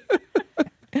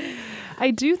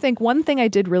 I do think one thing I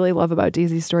did really love about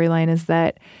Daisy's storyline is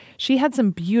that she had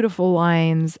some beautiful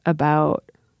lines about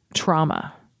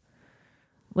trauma.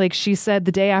 Like she said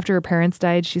the day after her parents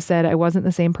died, she said, I wasn't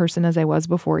the same person as I was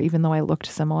before, even though I looked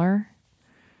similar.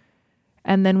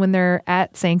 And then when they're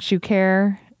at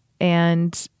Sanctucare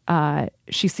and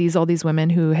she sees all these women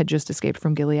who had just escaped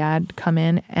from Gilead come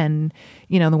in, and,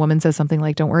 the woman says something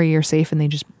like, don't worry, you're safe. And they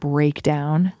just break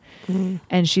down. Mm-hmm.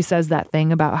 And she says that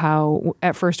thing about how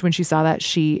at first when she saw that,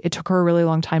 it took her a really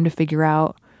long time to figure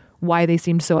out why they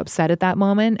seemed so upset at that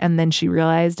moment. And then she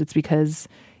realized it's because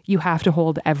you have to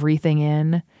hold everything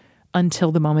in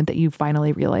until the moment that you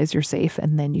finally realize you're safe,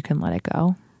 and then you can let it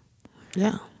go.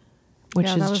 Yeah. Which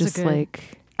is just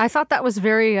like... I thought that was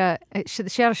very... she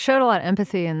showed a lot of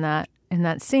empathy in that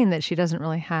scene that she doesn't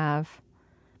really have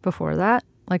before that.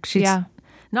 Like she's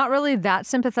not really that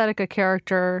sympathetic a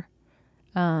character.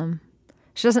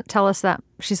 She doesn't tell us that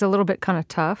she's a little bit kind of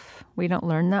tough. We don't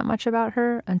learn that much about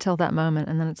her until that moment.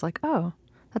 And then it's like, oh,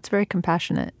 that's very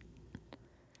compassionate.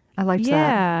 I liked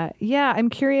that. Yeah. I'm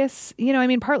curious.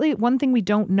 Partly one thing we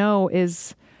don't know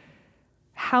is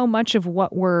how much of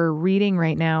what we're reading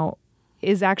right now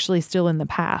is actually still in the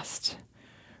past,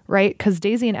 right? Because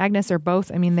Daisy and Agnes are both,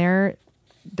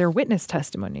 they're witness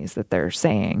testimonies that they're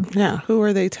saying. Yeah. Who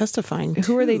are they testifying to?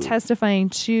 Who are they testifying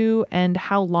to, and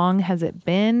how long has it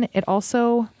been? It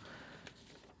also,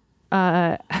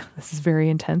 this is very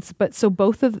intense, but so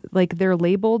both of, they're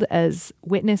labeled as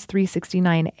witness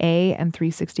 369A and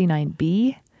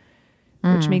 369B,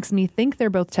 which makes me think they're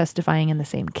both testifying in the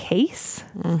same case.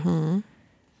 Mm-hmm.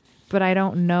 But I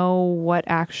don't know what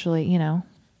actually,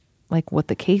 what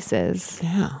the case is.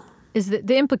 Yeah. Is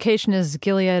the implication is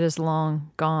Gilead is long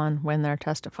gone when they're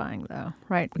testifying, though,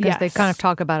 right? Because they kind of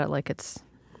talk about it like it's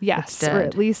dead. Or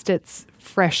at least it's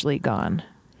freshly gone.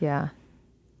 Yeah.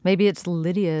 Maybe it's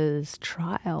Lydia's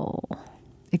trial.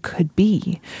 It could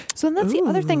be. So then that's the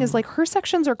other thing is her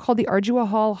sections are called the Ardua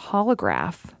Hall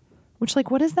holograph, which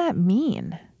what does that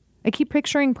mean? I keep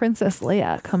picturing Princess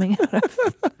Leia coming out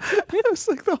of... It's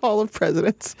like the Hall of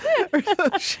Presidents.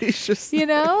 She's just when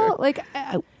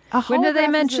do they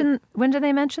mention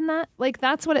that?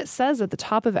 That's what it says at the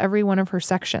top of every one of her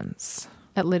sections.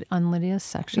 On Lydia's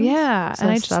sections? Yeah. So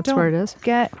and I just that's don't where it is.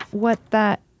 Get what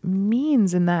that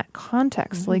means in that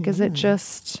context. Is it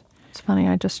just... It's funny.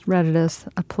 I just read it as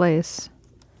a place.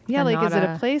 Yeah, is it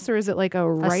a place or is it a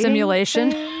writing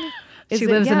simulation? thing? She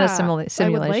lives in a simulation. I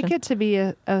would like it to be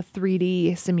a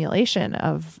 3D simulation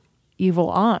of evil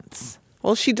aunts.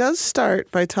 Well, she does start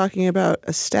by talking about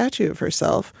a statue of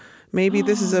herself. Maybe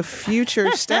this is a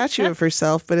future statue of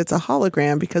herself, but it's a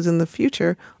hologram because in the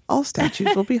future, all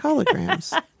statues will be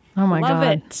holograms. Oh, my God. Love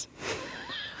it.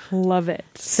 Love it.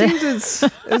 Seems it's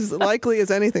as likely as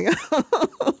anything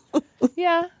else.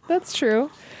 Yeah, that's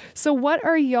true. So what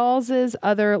are y'all's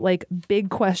other like big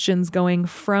questions going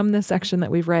from the section that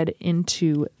we've read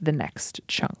into the next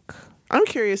chunk? I'm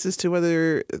curious as to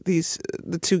whether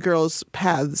the two girls'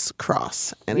 paths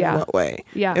cross and in what way.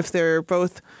 Yeah. If they're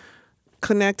both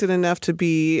connected enough to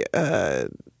be A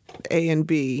and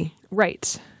B.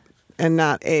 Right. And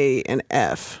not A and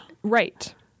F.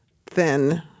 Right.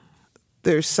 Then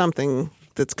there's something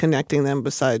that's connecting them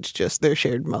besides just their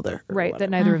shared mother. Right. That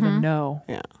neither of them know.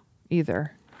 Yeah.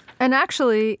 Either. And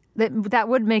actually, that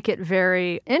would make it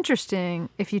very interesting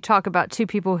if you talk about two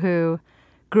people who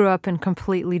grew up in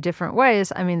completely different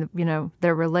ways. I mean,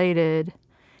 they're related,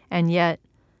 and yet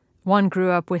one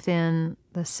grew up within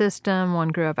the system, one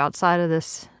grew up outside of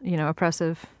this,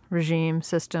 oppressive regime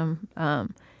system.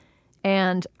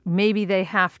 And maybe they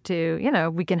have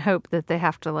to, we can hope that they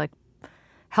have to,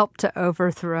 help to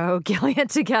overthrow Gilead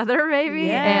together, maybe.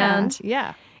 Yeah. And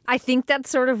yeah. I think that's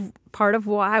sort of part of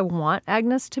why I want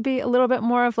Agnes to be a little bit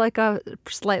more of a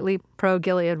slightly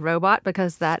pro-Gilead robot,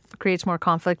 because that creates more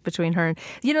conflict between her and,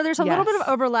 there's a little bit of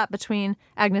overlap between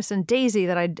Agnes and Daisy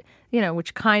that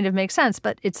which kind of makes sense,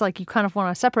 but it's like you kind of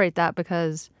want to separate that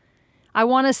because I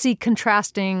want to see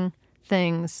contrasting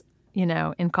things,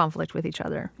 in conflict with each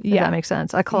other. If that makes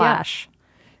sense. A clash.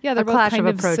 Yeah, they're both kind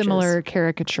of similar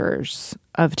caricatures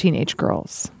of teenage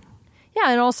girls.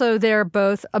 Yeah, and also they're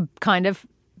both kind of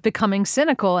becoming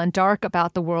cynical and dark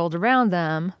about the world around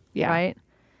them, right?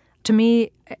 To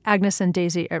me, Agnes and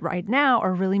Daisy right now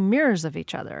are really mirrors of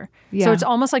each other. Yeah. So it's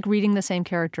almost like reading the same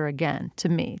character again, to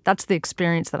me. That's the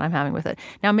experience that I'm having with it.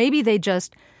 Now, maybe they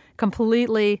just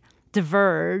completely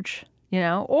diverge,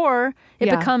 or it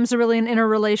becomes really an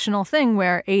interrelational thing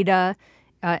where Ada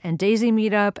and Daisy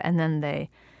meet up, and then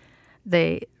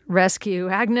they rescue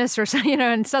Agnes or something,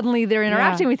 and suddenly they're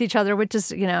interacting with each other, which is,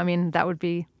 that would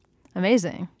be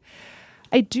amazing.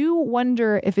 I do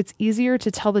wonder if it's easier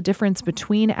to tell the difference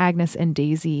between Agnes and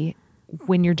Daisy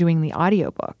when you're doing the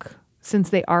audiobook, since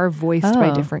they are voiced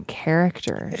by different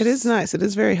characters. It is nice. It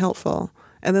is very helpful.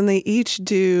 And then they each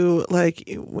do,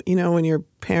 when your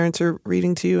parents are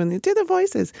reading to you and they do the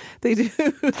voices. They do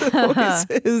the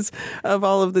voices of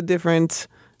all of the different,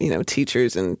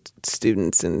 teachers and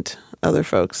students and other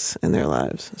folks in their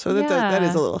lives. So that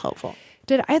is a little helpful.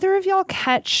 Did either of y'all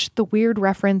catch the weird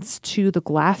reference to the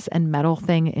glass and metal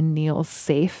thing in Neil's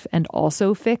safe and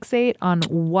also fixate on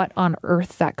what on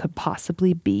earth that could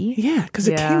possibly be? Yeah, because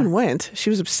it came and went.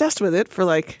 She was obsessed with it for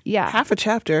half a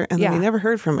chapter, and then we never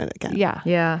heard from it again. Yeah.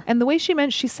 Yeah. And the way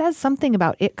she says something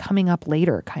about it coming up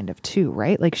later kind of too,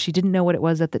 right? Like she didn't know what it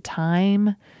was at the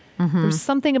time. Mm-hmm. There's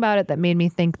something about it that made me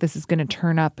think this is going to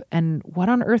turn up, and what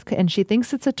on earth? And she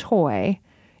thinks it's a toy.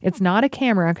 It's not a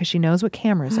camera because she knows what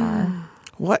cameras are.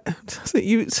 What?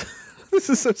 This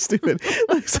is so stupid.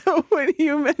 So when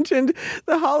you mentioned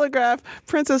the holograph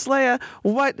Princess Leia,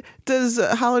 what does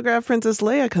holograph Princess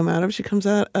Leia come out of? She comes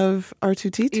out of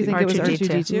R2-D2. You think it was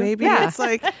R2-D2? Maybe it's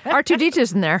like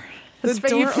R2-D2's in there. The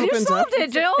door opens up. You solved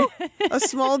it, Jill. A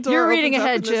small door. You're reading opens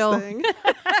ahead, up Jill. in this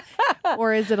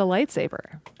Or is it a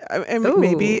lightsaber? And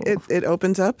maybe it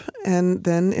opens up, and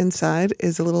then inside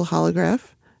is a little holograph.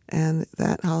 And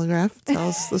that holograph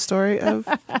tells the story of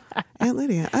Aunt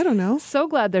Lydia. I don't know. So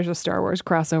glad there's a Star Wars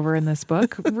crossover in this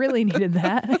book. Really needed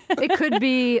that. It could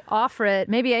be Offred.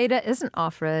 Maybe Ada isn't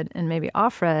Offred, and maybe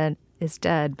Offred is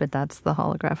dead, but that's the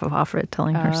holograph of Offred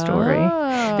telling her story.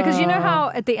 Because you know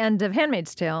how at the end of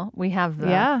Handmaid's Tale, we have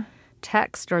the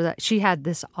text, or that she had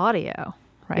this audio,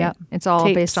 right? Yep. It's all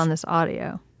tapes. Based on this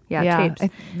audio. Yeah,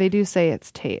 tapes. They do say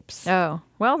it's tapes. Oh,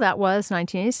 well, that was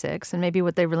 1986, and maybe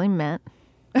what they really meant,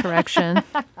 correction,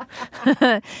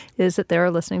 is that they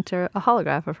were listening to a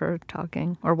holograph of her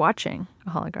talking or watching a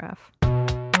holograph.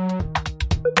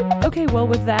 Okay, well,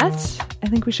 with that, I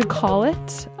think we should call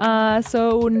it.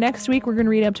 So next week, we're going to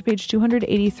read up to page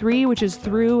 283, which is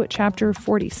through chapter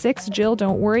 46. Jill,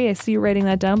 don't worry. I see you writing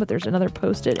that down, but there's another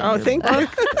Post-it. Oh, thank you.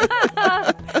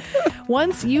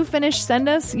 Once you finish, send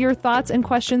us your thoughts and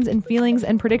questions and feelings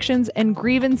and predictions and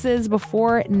grievances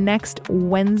before next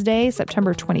Wednesday,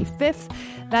 September 25th.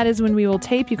 That is when we will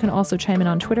tape. You can also chime in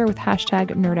on Twitter with hashtag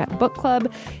NerdAtBookClub.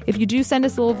 If you do send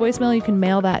us a little voicemail, you can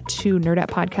mail that to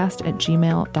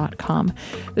nerdatpodcast@gmail.com.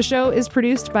 The show is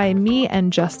produced by me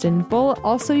and Justin Bull.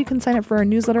 Also, you can sign up for our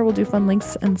newsletter. We'll do fun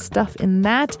links and stuff in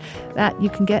that you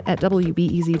can get at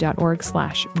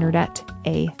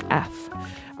wbez.org/nerdataf.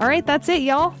 All right, that's it,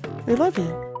 y'all. I love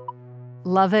you.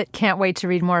 Love it. Can't wait to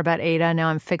read more about Ada. Now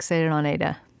I'm fixated on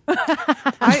Ada.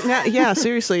 Yeah,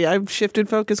 seriously, I've shifted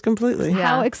focus completely. Yeah.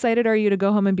 How excited are you to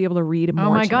go home and be able to read more? Oh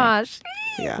my tonight? gosh.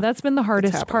 Yeah. That's been the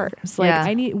hardest part. It's like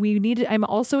Yeah. I'm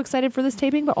also excited for this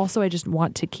taping, but also I just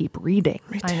want to keep reading.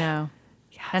 I know.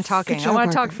 Yes. And talking. Good job, I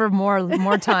want to talk Margaret. for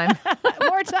more time.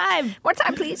 More time. More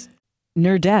time, please.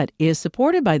 Nerdette is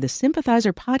supported by the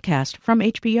Sympathizer podcast from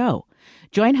HBO.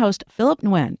 Join host Philip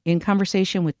Nguyen in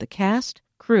conversation with the cast,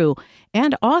 crew,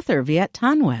 and author Viet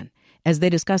Thanh Nguyen as they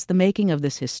discuss the making of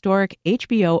this historic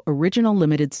HBO original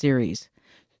limited series.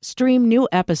 Stream new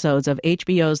episodes of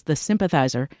HBO's The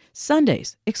Sympathizer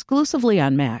Sundays exclusively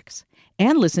on Max,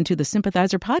 and listen to the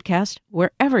Sympathizer podcast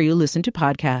wherever you listen to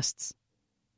podcasts.